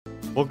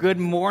Well, good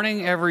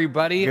morning,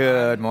 everybody.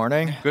 Good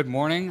morning. Good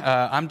morning.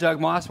 I'm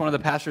Doug Moss, one of the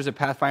pastors at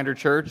Pathfinder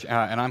Church,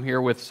 and I'm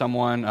here with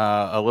someone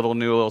a little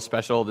new, a little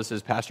special. This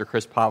is Pastor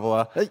Chris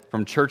Pavla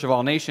from Church of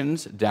All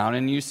Nations down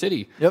in U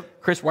City. Yep.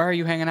 Chris, why are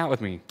you hanging out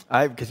with me?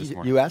 Because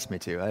you asked me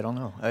to. I don't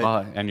know.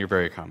 And you're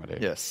very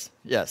accommodating.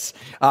 Yes.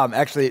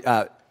 Actually,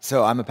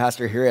 so I'm a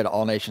pastor here at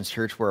All Nations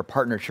Church. We're a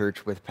partner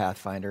church with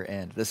Pathfinder,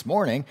 and this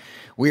morning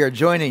we are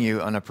joining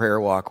you on a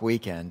prayer walk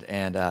weekend,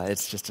 and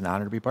it's just an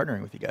honor to be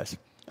partnering with you guys.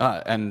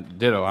 And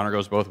ditto, honor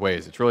goes both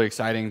ways. It's really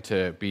exciting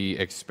to be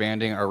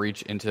expanding our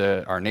reach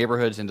into our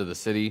neighborhoods, into the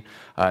city,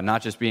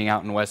 not just being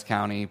out in West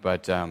County,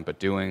 but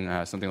doing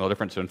something a little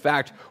different. So in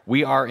fact,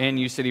 we are in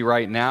U City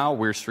right now.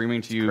 We're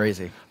streaming to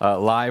you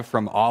live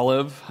from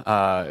Olive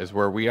is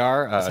where we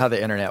are. That's how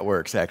the internet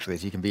works, actually,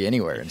 is you can be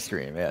anywhere and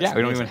stream. Yeah,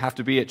 we don't even have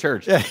to be at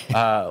church.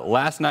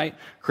 Last night,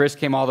 Chris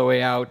came all the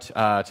way out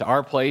to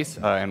our place,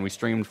 and we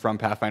streamed from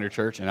Pathfinder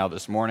Church, and now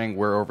this morning,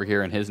 we're over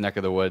here in his neck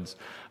of the woods,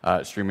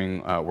 streaming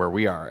where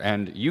we are.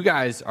 And you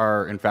guys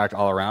are, in fact,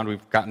 all around.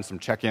 We've gotten some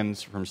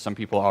check-ins from some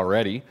people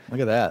already. Look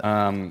at that.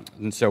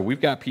 And so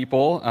we've got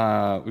people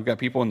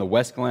in the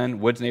West Glen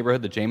Woods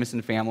neighborhood. The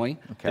Jameson family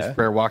is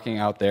prayer walking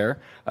out there.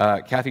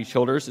 Kathy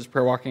Childers is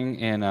prayer walking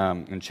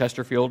in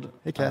Chesterfield.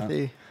 Hey,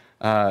 Kathy.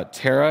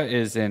 Tara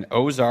is in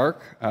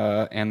Ozark,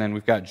 and then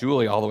we've got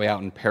Julie all the way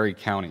out in Perry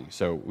County.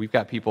 So we've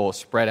got people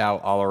spread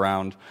out all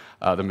around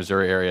the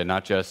Missouri area,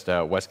 not just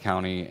West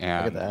County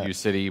and U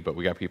City, but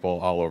we got people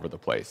all over the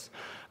place.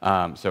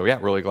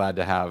 Really glad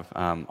to have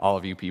all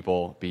of you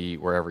people be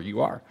wherever you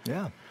are.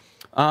 Yeah.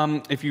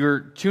 If you're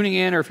tuning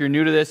in or if you're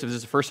new to this, if this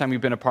is the first time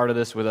you've been a part of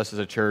this with us as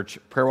a church,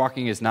 prayer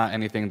walking is not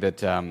anything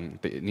that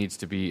needs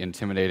to be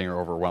intimidating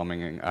or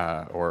overwhelming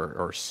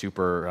or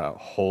super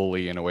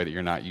holy in a way that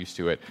you're not used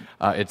to it.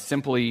 It's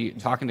simply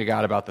talking to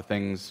God about the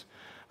things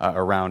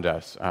around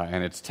us,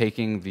 and it's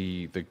taking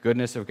the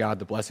goodness of God,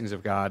 the blessings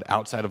of God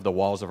outside of the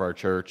walls of our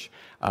church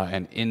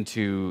and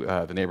into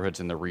the neighborhoods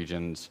and the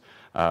regions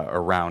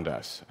around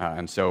us.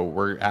 And so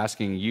we're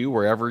asking you,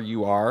 wherever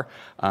you are,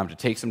 to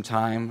take some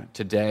time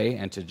today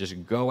and to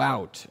just go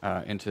out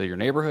into your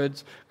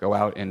neighborhoods, go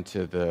out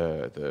into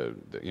the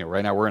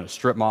right now we're in a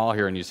strip mall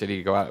here in U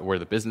City, go out where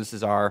the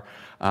businesses are,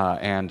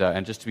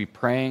 and just to be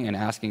praying and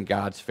asking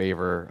God's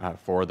favor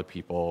for the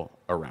people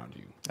around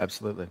you.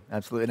 Absolutely.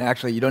 And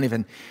actually, you don't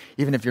even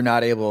if you're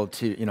not able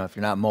to, if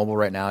you're not mobile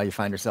right now, you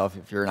find yourself,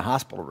 if you're in a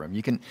hospital room,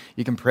 you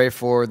can pray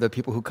for the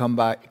people who come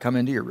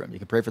into your room. You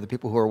can pray for the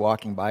people who are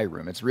walking by your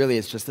room. It's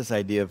just this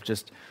idea of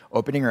just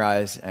opening your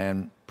eyes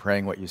and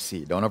praying what you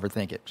see. Don't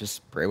overthink it.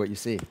 Just pray what you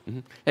see. Mm-hmm.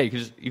 Hey,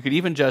 you could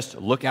even just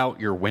look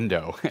out your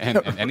window and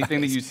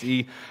anything that you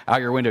see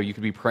out your window, you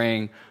could be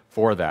praying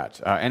for that.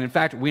 And in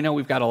fact, we know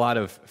we've got a lot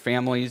of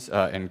families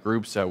and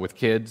groups with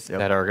kids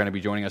that are going to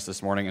be joining us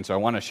this morning. And so I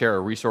want to share a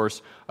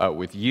resource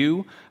with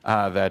you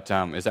that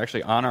is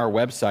actually on our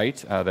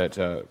website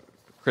that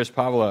Chris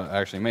Pavla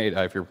actually made.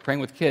 If you're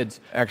praying with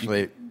kids...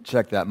 Actually,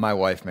 check that. My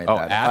wife made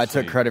that. Ashley. If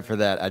I took credit for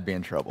that, I'd be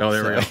in trouble. Oh,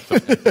 there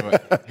we go.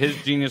 His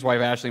genius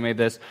wife, Ashley, made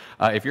this.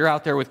 If you're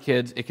out there with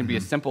kids, it can be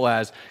as simple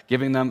as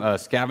giving them a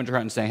scavenger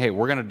hunt and saying, hey,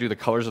 we're going to do the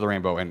colors of the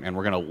rainbow, and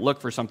we're going to look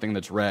for something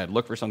that's red,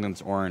 look for something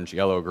that's orange,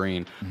 yellow,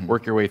 green,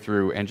 work your way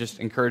through, and just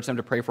encourage them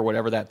to pray for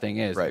whatever that thing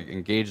is. Right. It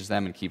engages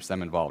them and keeps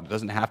them involved. It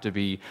doesn't have to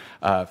be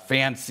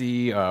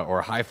fancy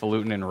or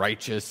highfalutin and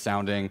righteous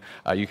sounding.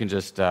 You can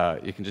just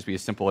be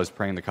as simple as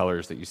praying the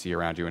colors that you see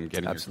around you and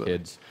getting your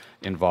kids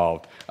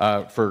involved.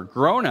 For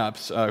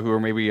grown-ups who are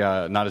maybe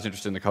not as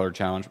interested in the color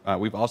challenge,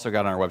 we've also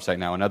got on our website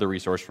now another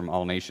resource from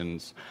All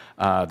Nations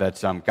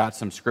that's got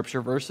some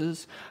scripture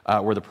verses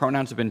where the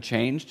pronouns have been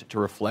changed to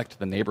reflect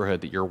the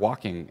neighborhood that you're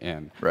walking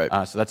in. Right.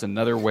 So that's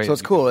another way. So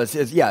it's cool.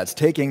 It's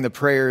taking the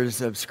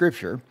prayers of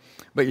scripture,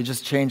 but you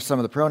just change some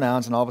of the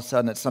pronouns, and all of a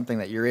sudden it's something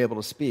that you're able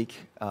to speak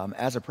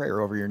as a prayer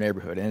over your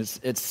neighborhood. And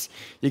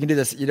you can do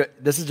this.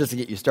 This is just to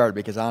get you started,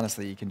 because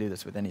honestly, you can do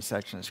this with any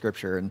section of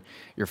scripture, and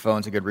your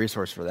phone's a good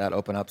resource for that.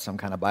 Open up some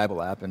kind of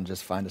Bible app and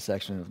just find a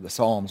section of the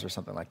Psalms or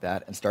something like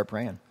that and start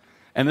praying.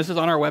 And this is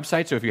on our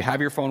website, so if you have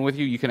your phone with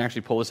you, you can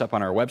actually pull this up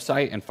on our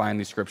website and find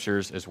these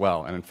scriptures as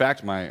well. And in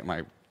fact,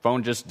 my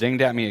phone just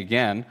dinged at me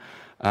again.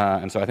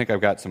 And so I think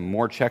I've got some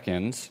more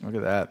check-ins. Look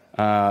at that.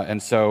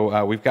 And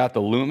so we've got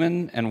the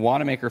Lumen and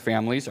Wanamaker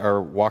families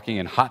are walking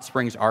in Hot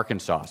Springs,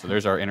 Arkansas. So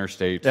there's our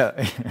interstate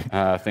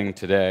thing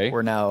today.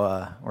 We're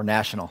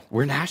national.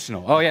 We're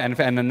national. Oh, yeah.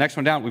 And the next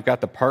one down, we've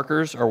got the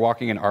Parkers are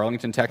walking in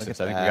Arlington,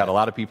 Texas. I think we've got a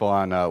lot of people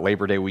on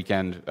Labor Day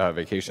weekend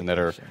vacation that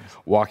are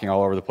walking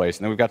all over the place.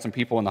 And then we've got some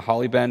people in the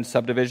Holly Bend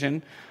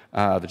subdivision.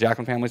 The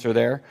Jacqueline families are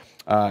there.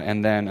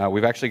 And then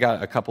we've actually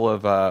got a couple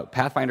of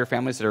Pathfinder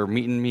families that are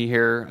meeting me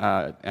here,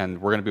 and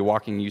we're going to be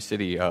walking U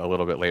City a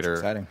little bit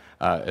later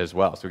as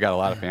well. So we've got a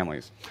lot of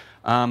families.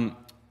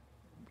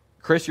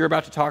 Chris, you're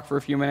about to talk for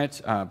a few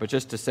minutes, but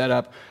just to set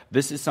up,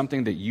 this is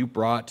something that you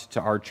brought to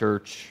our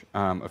church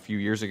a few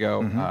years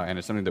ago, and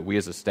it's something that we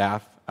as a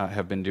staff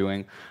have been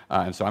doing.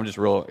 And so I'm just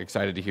real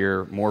excited to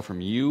hear more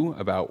from you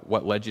about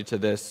what led you to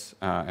this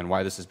and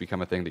why this has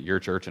become a thing that your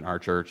church and our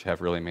church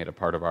have really made a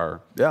part of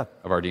our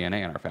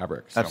DNA and our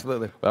fabric. So,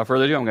 absolutely. Without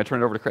further ado, I'm going to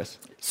turn it over to Chris.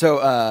 So,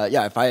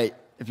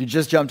 if you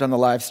just jumped on the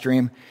live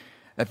stream,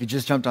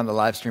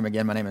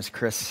 again, my name is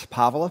Chris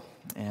Pavola,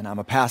 and I'm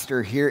a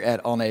pastor here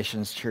at All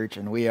Nations Church,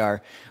 and we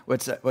are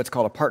what's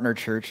called a partner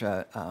church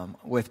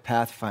with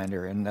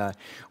Pathfinder, and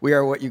we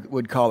are what you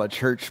would call a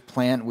church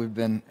plant. We've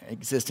been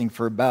existing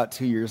for about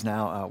 2 years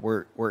now.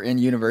 We're in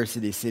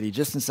University City,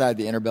 just inside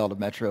the inner belt of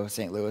Metro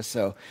St. Louis,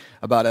 so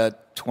about a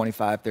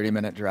 25,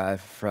 30-minute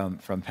drive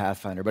from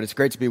Pathfinder. But it's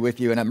great to be with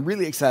you, and I'm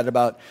really excited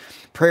about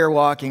prayer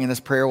walking and this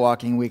prayer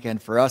walking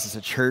weekend for us as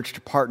a church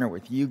to partner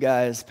with you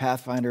guys,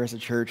 Pathfinder as a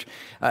church.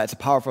 It's a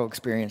powerful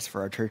experience for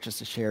our churches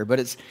to share, but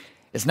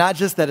it's not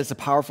just that it's a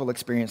powerful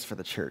experience for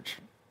the church.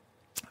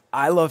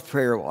 I love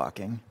prayer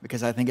walking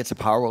because I think it's a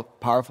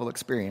powerful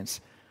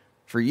experience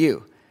for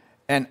you.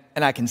 And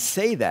I can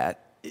say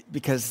that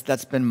because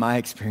that's been my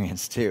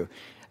experience too.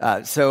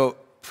 So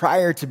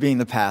prior to being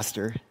the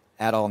pastor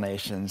at All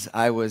Nations,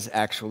 I was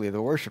actually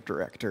the worship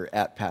director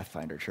at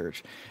Pathfinder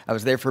Church. I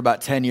was there for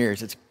about 10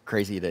 years. It's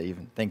crazy to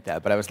even think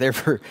that, but I was there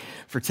for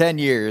 10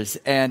 years.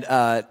 And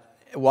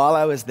while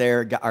I was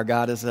there, our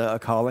God is a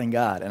calling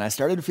God. And I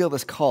started to feel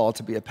this call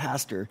to be a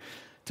pastor,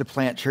 to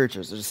plant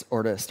churches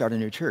or to start a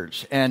new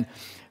church. And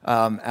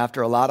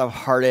after a lot of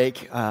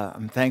heartache,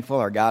 I'm thankful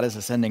our God is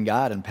a sending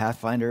God and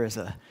Pathfinder is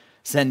a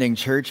sending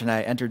church. And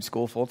I entered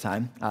school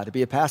full-time to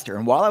be a pastor.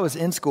 And while I was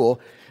in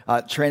school,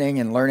 training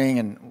and learning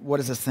and what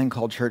is this thing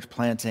called church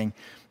planting,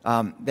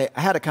 I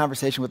had a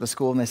conversation with the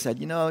school and they said,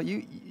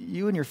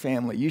 you and your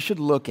family, you should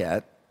look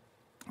at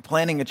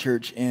planting a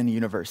church in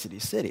University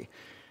City.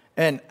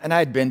 And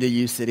I'd been to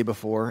U City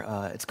before.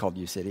 It's called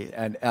U City.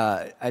 And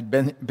I'd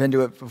been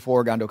to it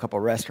before, gone to a couple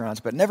of restaurants,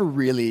 but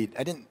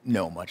I didn't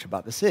know much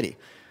about the city.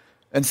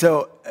 And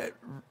so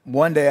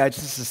one day I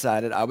just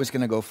decided I was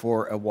going to go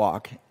for a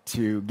walk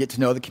to get to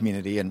know the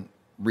community and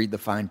read the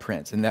fine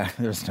print. And there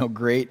was no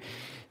great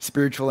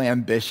spiritual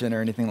ambition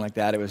or anything like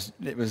that. It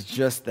was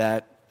just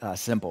that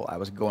simple. I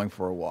was going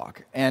for a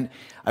walk. And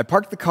I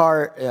parked the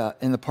car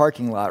in the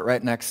parking lot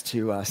right next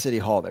to City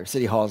Hall there.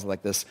 City Hall is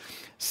like this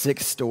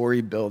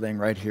 6-story building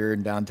right here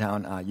in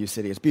downtown U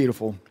City. It's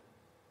beautiful.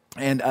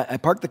 And I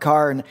parked the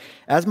car, and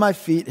as my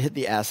feet hit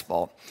the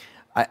asphalt,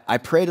 I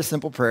prayed a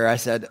simple prayer. I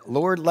said,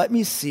 Lord, let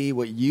me see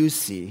what you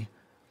see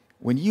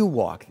when you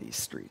walk these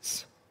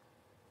streets.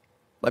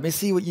 Let me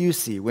see what you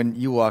see when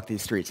you walk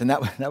these streets. And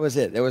that was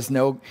it. There was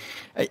no,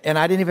 and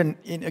I didn't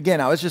even,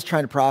 again, I was just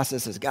trying to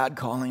process, is God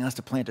calling us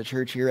to plant a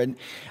church here? And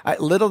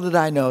little did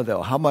I know,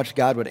 though, how much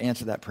God would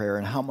answer that prayer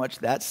and how much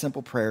that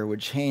simple prayer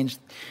would change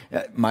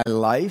my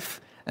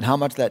life and how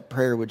much that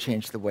prayer would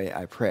change the way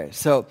I pray.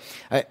 So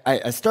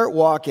I start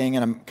walking,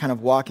 and I'm kind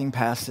of walking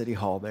past City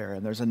Hall there,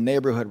 and there's a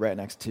neighborhood right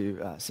next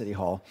to City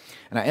Hall.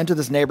 And I enter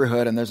this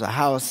neighborhood, and there's a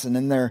house, and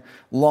in their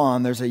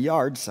lawn, there's a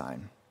yard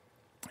sign.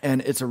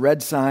 And it's a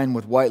red sign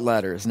with white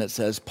letters, and it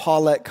says,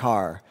 Paulette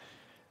Carr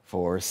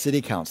for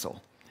City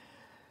Council.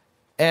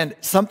 And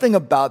something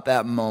about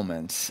that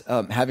moment,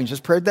 having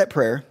just prayed that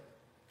prayer,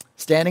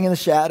 standing in the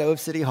shadow of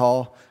City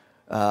Hall,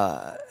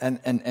 and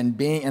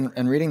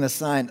reading the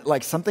sign,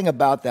 like something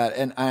about that.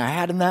 And I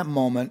had in that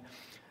moment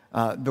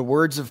the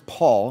words of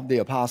Paul, the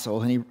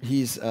apostle, and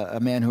he's a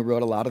man who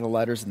wrote a lot of the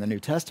letters in the New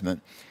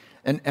Testament.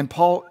 And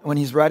Paul, when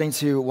he's writing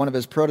to one of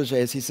his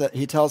proteges,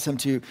 he tells him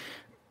to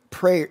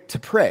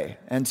pray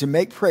and to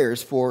make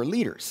prayers for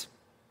leaders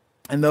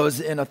and those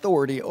in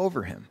authority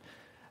over him.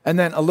 And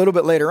then a little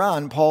bit later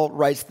on, Paul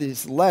writes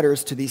these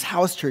letters to these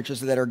house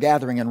churches that are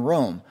gathering in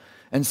Rome.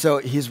 And so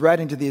he's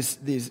writing to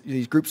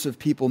these groups of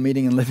people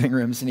meeting in living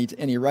rooms,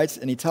 and he writes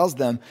and he tells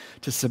them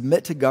to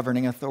submit to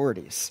governing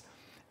authorities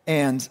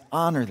and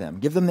honor them,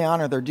 give them the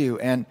honor they're due.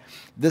 And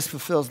this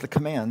fulfills the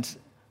command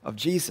of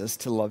Jesus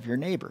to love your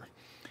neighbor.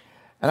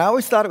 And I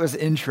always thought it was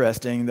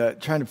interesting that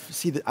trying to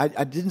see that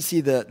I didn't see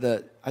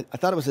I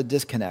thought it was a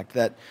disconnect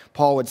that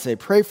Paul would say,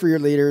 pray for your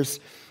leaders,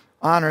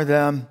 honor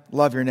them,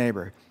 love your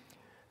neighbor.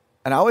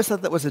 And I always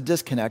thought that was a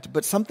disconnect,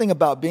 but something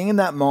about being in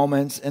that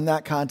moment, in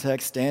that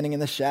context, standing in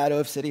the shadow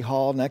of City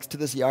Hall next to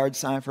this yard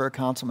sign for a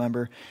council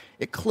member,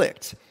 it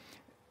clicked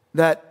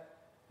that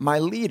my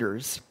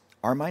leaders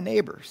are my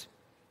neighbors.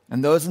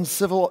 And those in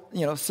civil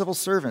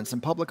servants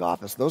and public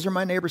office, those are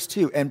my neighbors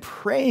too. And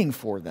praying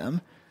for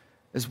them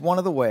is one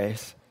of the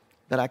ways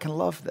that I can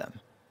love them.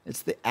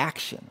 It's the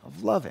action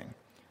of loving.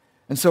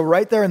 And so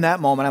right there in that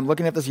moment, I'm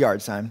looking at this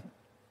yard sign.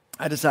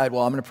 I decide,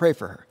 well, I'm going to pray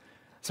for her.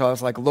 So I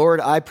was like,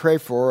 Lord, I pray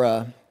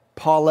for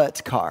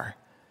Paulette Carr,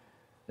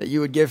 that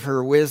you would give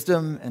her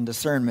wisdom and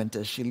discernment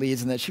as she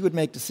leads, and that she would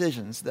make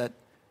decisions that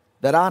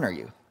honor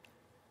you.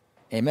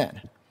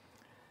 Amen.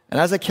 And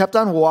as I kept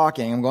on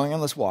walking, I'm going on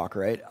this walk,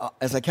 right?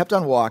 As I kept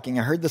on walking,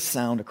 I heard the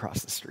sound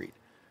across the street.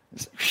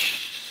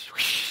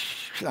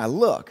 And I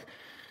look,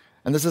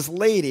 And there's this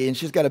lady, and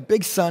she's got a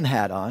big sun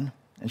hat on,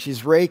 and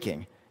she's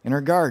raking in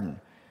her garden.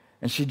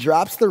 And she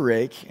drops the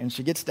rake, and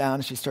she gets down,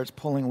 and she starts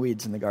pulling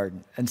weeds in the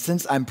garden. And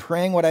since I'm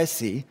praying what I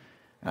see,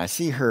 and I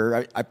see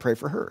her, I pray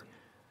for her.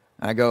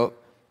 And I go,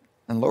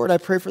 and Lord, I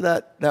pray for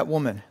that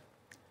woman,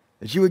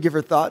 that you would give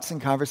her thoughts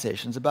and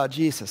conversations about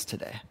Jesus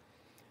today.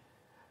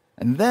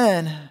 And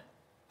then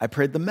I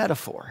prayed the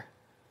metaphor.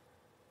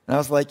 And I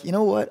was like, you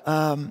know what?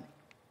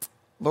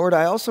 Lord,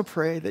 I also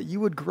pray that you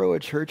would grow a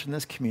church in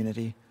this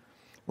community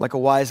like a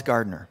wise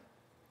gardener,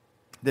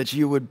 that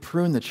you would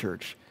prune the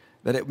church,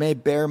 that it may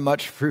bear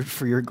much fruit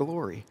for your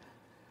glory.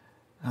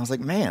 And I was like,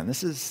 man,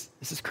 this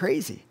is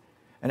crazy.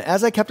 And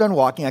as I kept on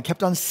walking, I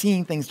kept on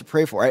seeing things to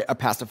pray for. I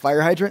passed a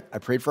fire hydrant, I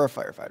prayed for our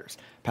firefighters.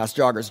 Passed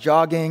joggers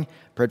jogging,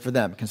 prayed for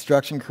them.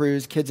 Construction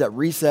crews, kids at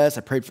recess,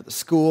 I prayed for the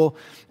school.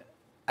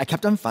 I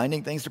kept on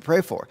finding things to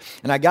pray for.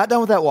 And I got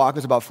done with that walk. It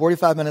was about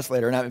 45 minutes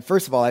later. And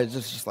first of all, I was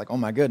just like, oh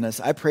my goodness,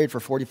 I prayed for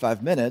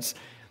 45 minutes,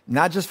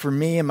 not just for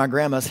me and my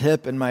grandma's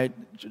hip and my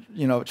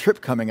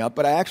trip coming up,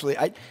 but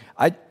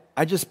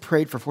I just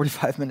prayed for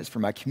 45 minutes for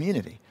my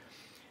community.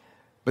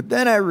 But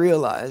then I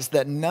realized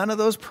that none of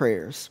those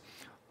prayers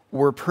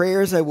were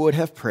prayers I would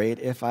have prayed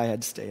if I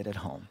had stayed at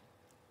home.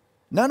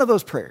 None of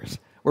those prayers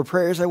were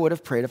prayers I would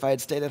have prayed if I had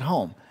stayed at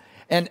home.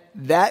 And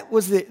that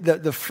was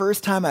the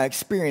first time I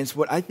experienced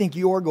what I think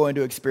you're going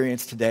to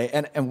experience today,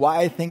 and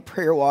why I think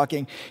prayer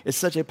walking is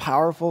such a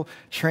powerful,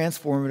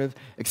 transformative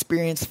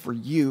experience for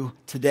you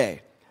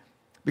today.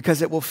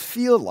 Because it will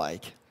feel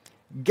like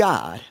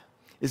God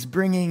is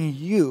bringing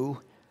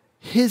you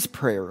his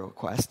prayer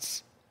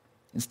requests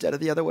instead of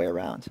the other way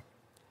around.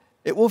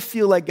 It will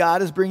feel like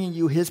God is bringing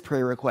you his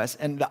prayer requests,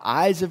 and the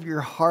eyes of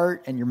your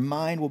heart and your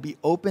mind will be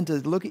open to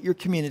look at your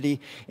community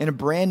in a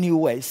brand new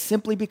way,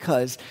 simply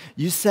because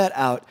you set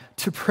out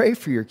to pray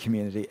for your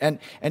community.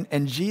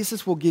 And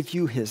Jesus will give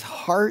you his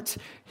heart,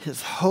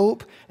 his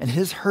hope, and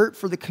his hurt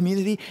for the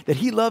community that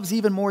he loves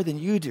even more than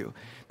you do,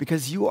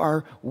 because you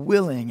are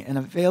willing and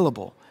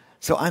available.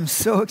 So I'm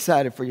so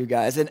excited for you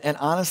guys. And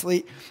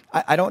honestly,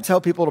 I don't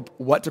tell people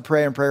what to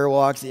pray in prayer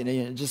walks.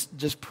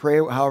 Just pray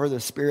however the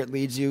Spirit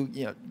leads you.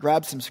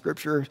 Grab some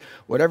scripture,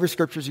 whatever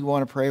scriptures you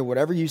want to pray,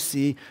 whatever you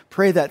see,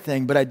 pray that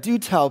thing. But I do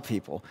tell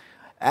people,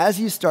 as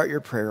you start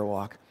your prayer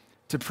walk,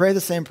 to pray the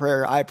same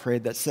prayer I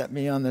prayed that set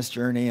me on this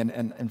journey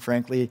and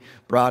frankly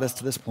brought us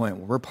to this point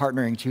where we're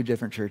partnering two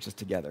different churches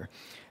together.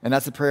 And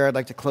that's the prayer I'd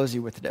like to close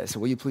you with today. So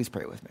will you please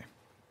pray with me?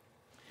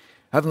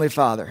 Heavenly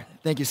Father,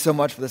 thank you so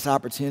much for this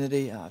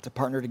opportunity to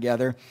partner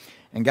together.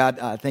 And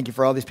God, thank you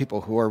for all these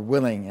people who are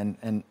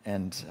willing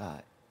and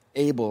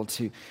able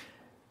to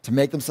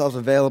make themselves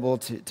available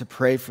to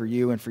pray for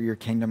you and for your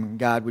kingdom. And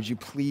God, would you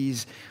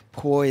please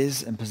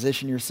poise and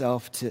position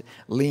yourself to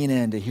lean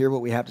in, to hear what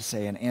we have to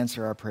say and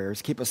answer our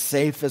prayers. Keep us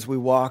safe as we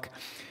walk.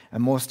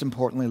 And most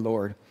importantly,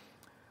 Lord,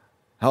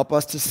 help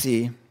us to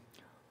see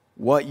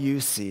what you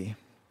see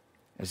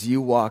as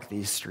you walk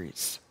these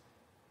streets.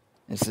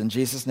 It's in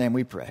Jesus' name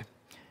we pray.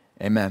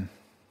 Amen.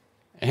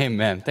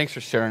 Amen. Thanks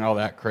for sharing all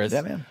that, Chris.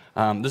 Yeah, man.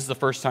 This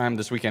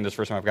weekend is the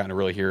first time I've gotten to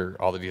really hear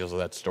all the details of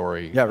that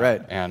story. Yeah,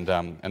 right. And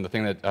the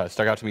thing that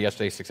stuck out to me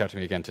yesterday sticks out to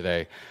me again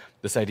today.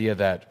 This idea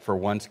that for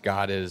once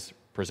God is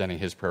presenting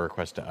his prayer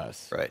request to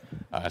us. Right.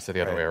 Instead of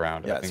the other way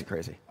around. Yeah, it's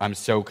crazy. I'm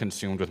so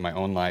consumed with my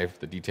own life,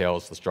 the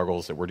details, the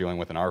struggles that we're dealing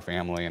with in our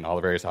family, and all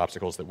the various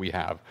obstacles that we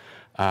have.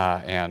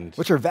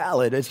 Which are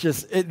valid. It's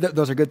just,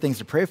 those are good things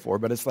to pray for,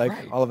 but it's like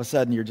right. All of a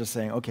sudden you're just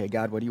saying, okay,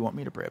 God, what do you want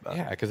me to pray about?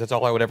 Yeah, because that's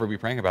all I would ever be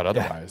praying about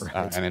otherwise.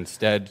 Yeah, right. And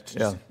instead, to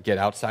just get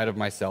outside of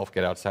myself,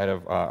 get outside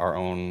of our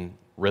own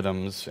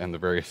rhythms and the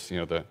various,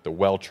 the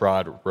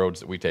well-trod roads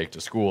that we take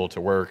to school,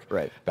 to work,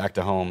 right. back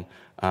to home,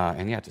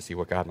 and to see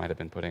what God might have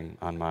been putting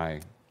on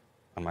my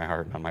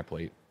heart and on my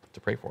plate to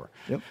pray for.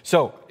 Yep.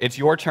 So it's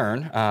your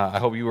turn. I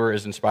hope you were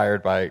as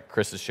inspired by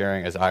Chris's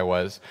sharing as I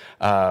was.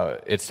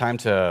 It's time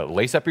to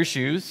lace up your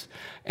shoes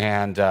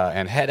and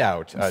head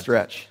out.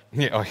 Stretch.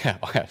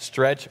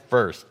 Stretch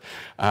first.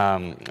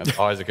 That's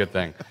always a good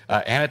thing.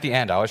 And at the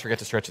end, I always forget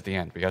to stretch at the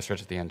end. We got to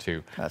stretch at the end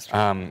too. That's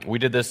true. We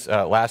did this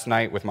last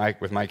night with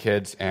my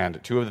kids, and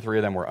two of the three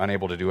of them were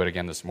unable to do it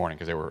again this morning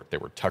because they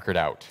were tuckered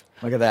out.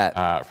 Look at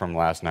that. From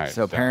last night.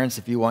 So parents,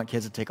 if you want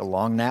kids to take a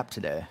long nap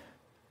today.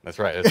 That's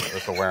right.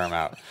 This will wear them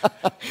out.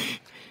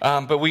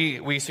 But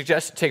we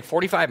suggest take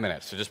 45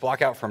 minutes. So just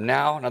block out from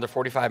now, another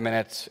 45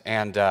 minutes,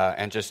 and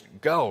just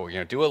go.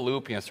 Do a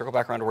loop. Circle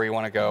back around to where you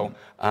want to go.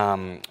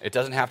 It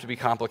doesn't have to be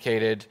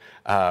complicated.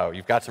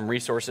 You've got some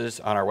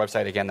resources on our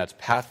website. Again, that's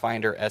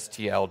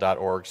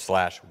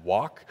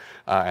pathfinderstl.org/walk,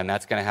 and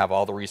that's going to have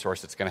all the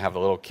resources. It's going to have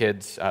the little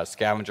kids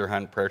scavenger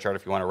hunt prayer chart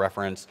if you want to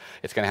reference.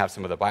 It's going to have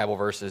some of the Bible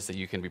verses that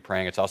you can be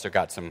praying. It's also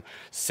got some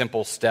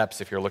simple steps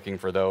if you're looking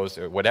for those.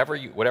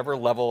 Whatever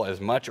level,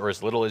 as much or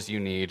as little as you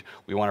need,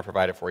 we want to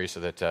provide it for for you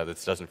so that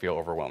this doesn't feel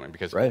overwhelming.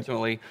 Because Right.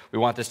 ultimately, we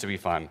want this to be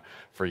fun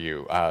for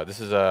you. This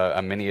is a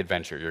mini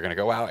adventure. You're going to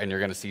go out and you're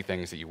going to see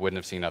things that you wouldn't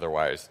have seen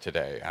otherwise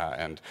today.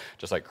 And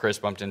just like Chris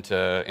bumped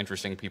into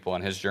interesting people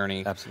on his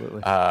journey,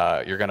 Absolutely.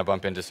 you're going to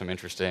bump into some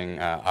interesting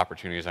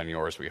opportunities on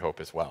yours, we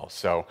hope, as well.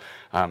 So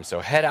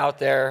head out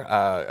there.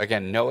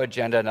 Again, no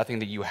agenda, nothing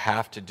that you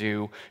have to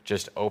do,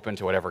 just open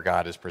to whatever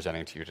God is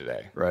presenting to you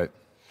today. Right.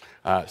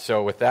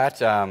 So with that,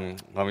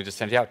 let me just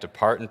send you out.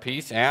 Depart in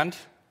peace and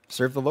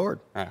Serve the Lord.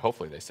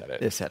 hopefully they said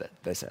it. They said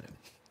it.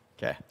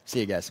 Okay. See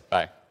you guys.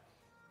 Bye.